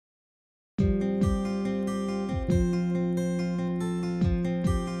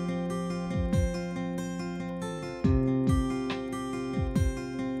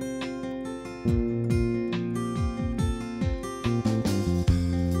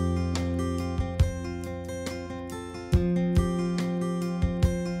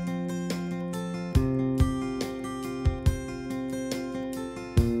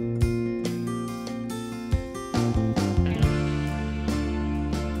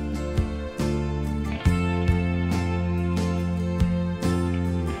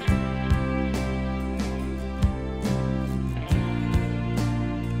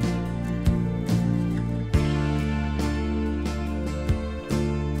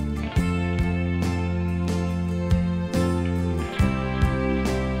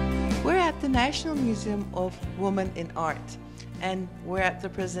National Museum of Women in Art, and we're at the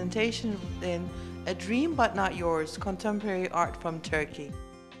presentation in A Dream But Not Yours, Contemporary Art from Turkey.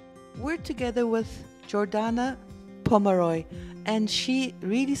 We're together with Jordana Pomeroy, and she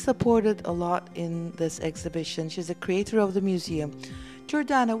really supported a lot in this exhibition. She's a creator of the museum.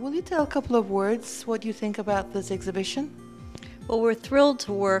 Jordana, will you tell a couple of words what you think about this exhibition? Well, we're thrilled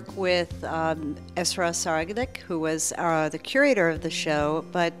to work with Esra Sargedik, who was the curator of the show,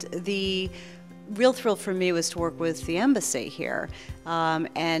 but the real thrill for me was to work with the embassy here.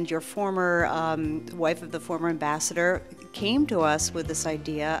 And your former wife of the former ambassador came to us with this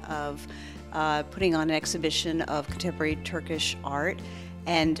idea of putting on an exhibition of contemporary Turkish art.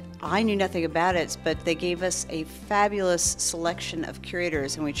 And I knew nothing about it, but they gave us a fabulous selection of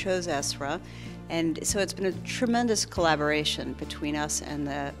curators, and we chose Esra. And so it's been a tremendous collaboration between us and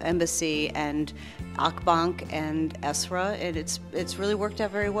the embassy and Akbank and Esra, and it's really worked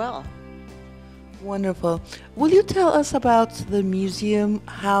out very well. Wonderful. Will you tell us about the museum,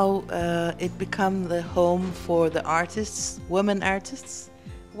 how it became the home for the artists, women artists?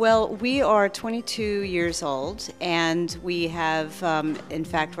 Well, we are 22 years old, and we have, in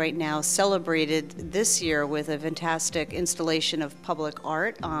fact, right now celebrated this year with a fantastic installation of public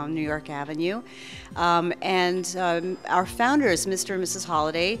art on New York Avenue. Our founders, Mr. and Mrs.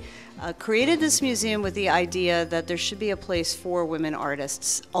 Holliday, created this museum with the idea that there should be a place for women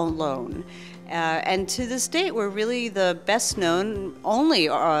artists alone. And to this date, we're really the best known, only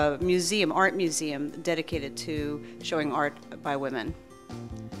art museum dedicated to showing art by women.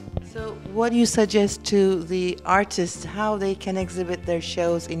 So what do you suggest to the artists, how they can exhibit their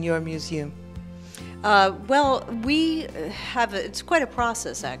shows in your museum? Well, we have, it's quite a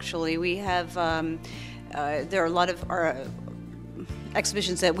process actually. We have, there are a lot of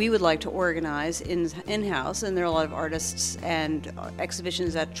exhibitions that we would like to organize in-house, and there are a lot of artists and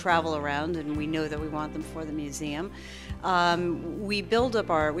exhibitions that travel around, and we know that we want them for the museum. We've built up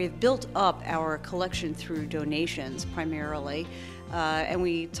our collection through donations primarily, and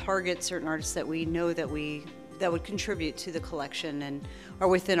we target certain artists that we know that would contribute to the collection and are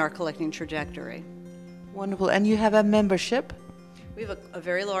within our collecting trajectory. Wonderful. And you have a membership? We have a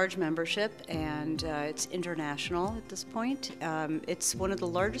very large membership, and it's international at this point. It's one of the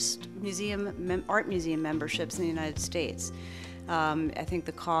largest art museum memberships in the United States. I think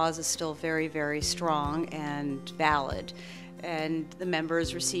the cause is still very, very strong and valid. And the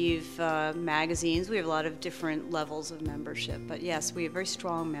members receive magazines. We have a lot of different levels of membership, but yes, we have very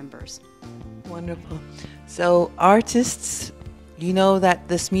strong members. Wonderful. So artists, you know that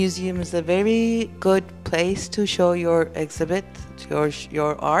this museum is a very good place to show your exhibit,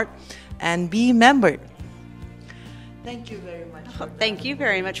 your art, and be membered. Thank you very much. Thank you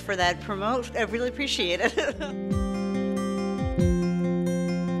very much for that promote. I really appreciate it.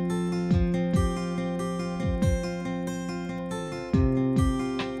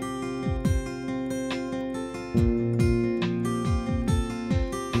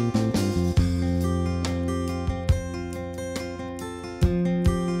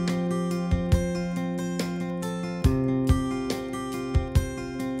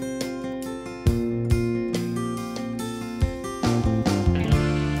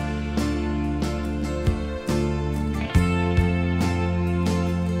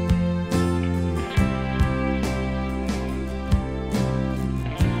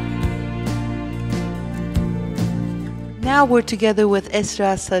 Now we're together with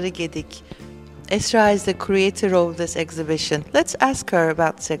Esra Sargedik. Esra is the creator of this exhibition. Let's ask her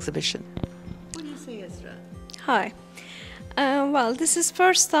about this exhibition. What do you say, Esra? Hi. Well, this is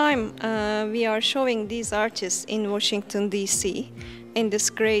first time we are showing these artists in Washington, D.C. in this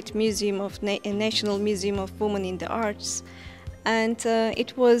great National Museum of Women in the Arts. And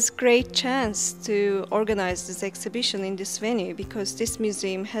it was a great chance to organize this exhibition in this venue because this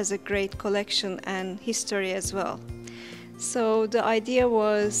museum has a great collection and history as well. So the idea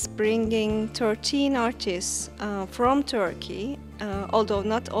was bringing 13 artists from Turkey, although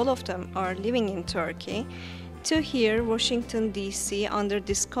not all of them are living in Turkey, to here, Washington, D.C. under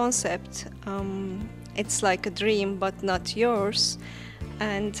this concept, it's like a dream but not yours,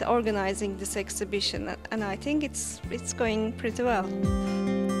 and organizing this exhibition. And I think it's going pretty well.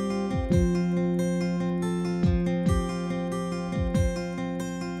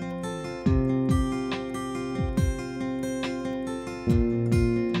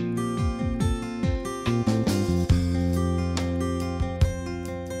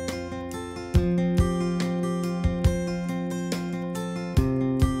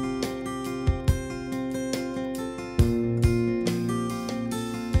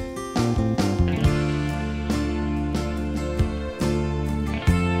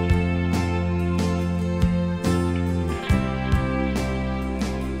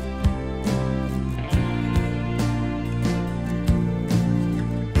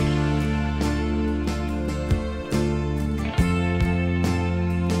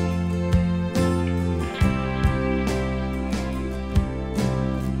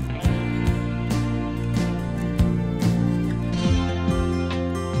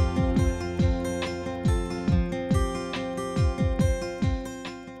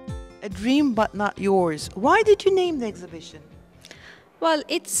 dream but not yours. Why did you name the exhibition? Well,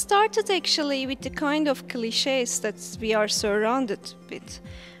 it started actually with the kind of cliches that we are surrounded with.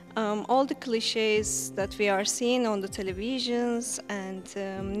 All the cliches that we are seeing on the televisions and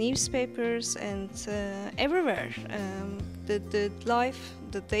newspapers and everywhere. The life,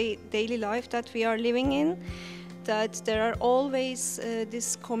 the daily life that we are living in, that there are always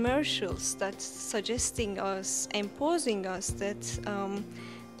these commercials that suggesting us, imposing us that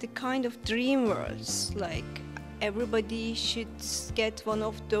the kind of dream worlds, like everybody should get one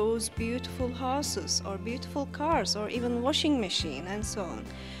of those beautiful houses or beautiful cars or even washing machine and so on.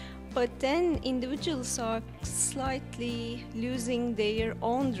 But then individuals are slightly losing their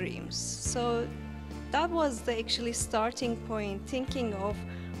own dreams. So that was the actually starting point, thinking of,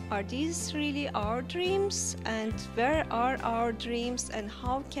 are these really our dreams, and where are our dreams, and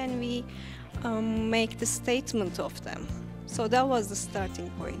how can we make the statement of them? So that was the starting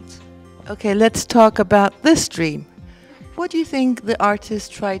point. Okay, let's talk about this dream. What do you think the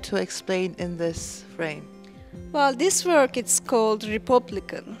artist tried to explain in this frame? Well, this work, it's called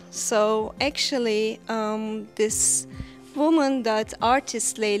Republican. So actually, this woman that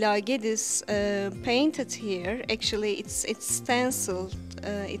artist Leyla Gediz painted here, actually it's stenciled,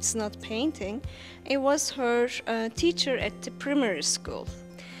 it's not painting. It was her teacher at the primary school.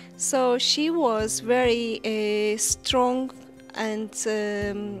 So she was very strong and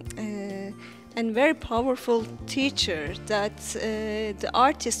very powerful teacher that the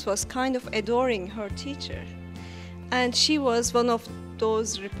artist was kind of adoring her teacher. And she was one of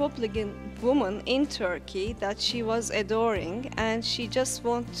those Republican women in Turkey that she was adoring, and she just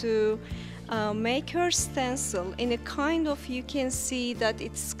wanted to make her stencil in a kind of, you can see that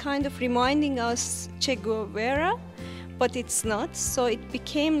it's kind of reminding us Che Guevara, but it's not, so it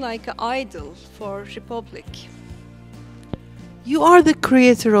became like an idol for Republic. You are the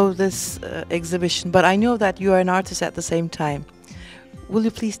creator of this exhibition, but I know that you are an artist at the same time. Will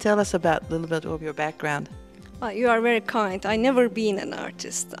you please tell us about a little bit of your background? You are very kind. I never been an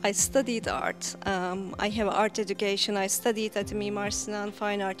artist. I studied art. I have art education. I studied at the Mimar Sinan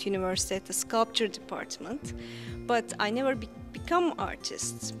Fine Art University at the sculpture department, but I never become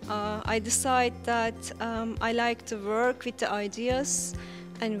artist. I decided that I like to work with the ideas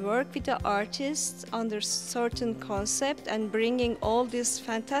and work with the artists under certain concept and bringing all this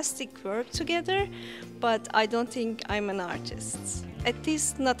fantastic work together, but I don't think I'm an artist. At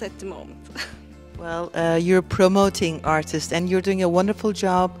least not at the moment. Well, you're promoting artists, and you're doing a wonderful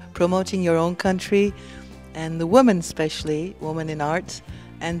job promoting your own country and the women, especially women in art.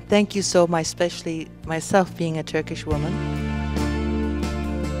 And thank you so much, especially myself being a Turkish woman.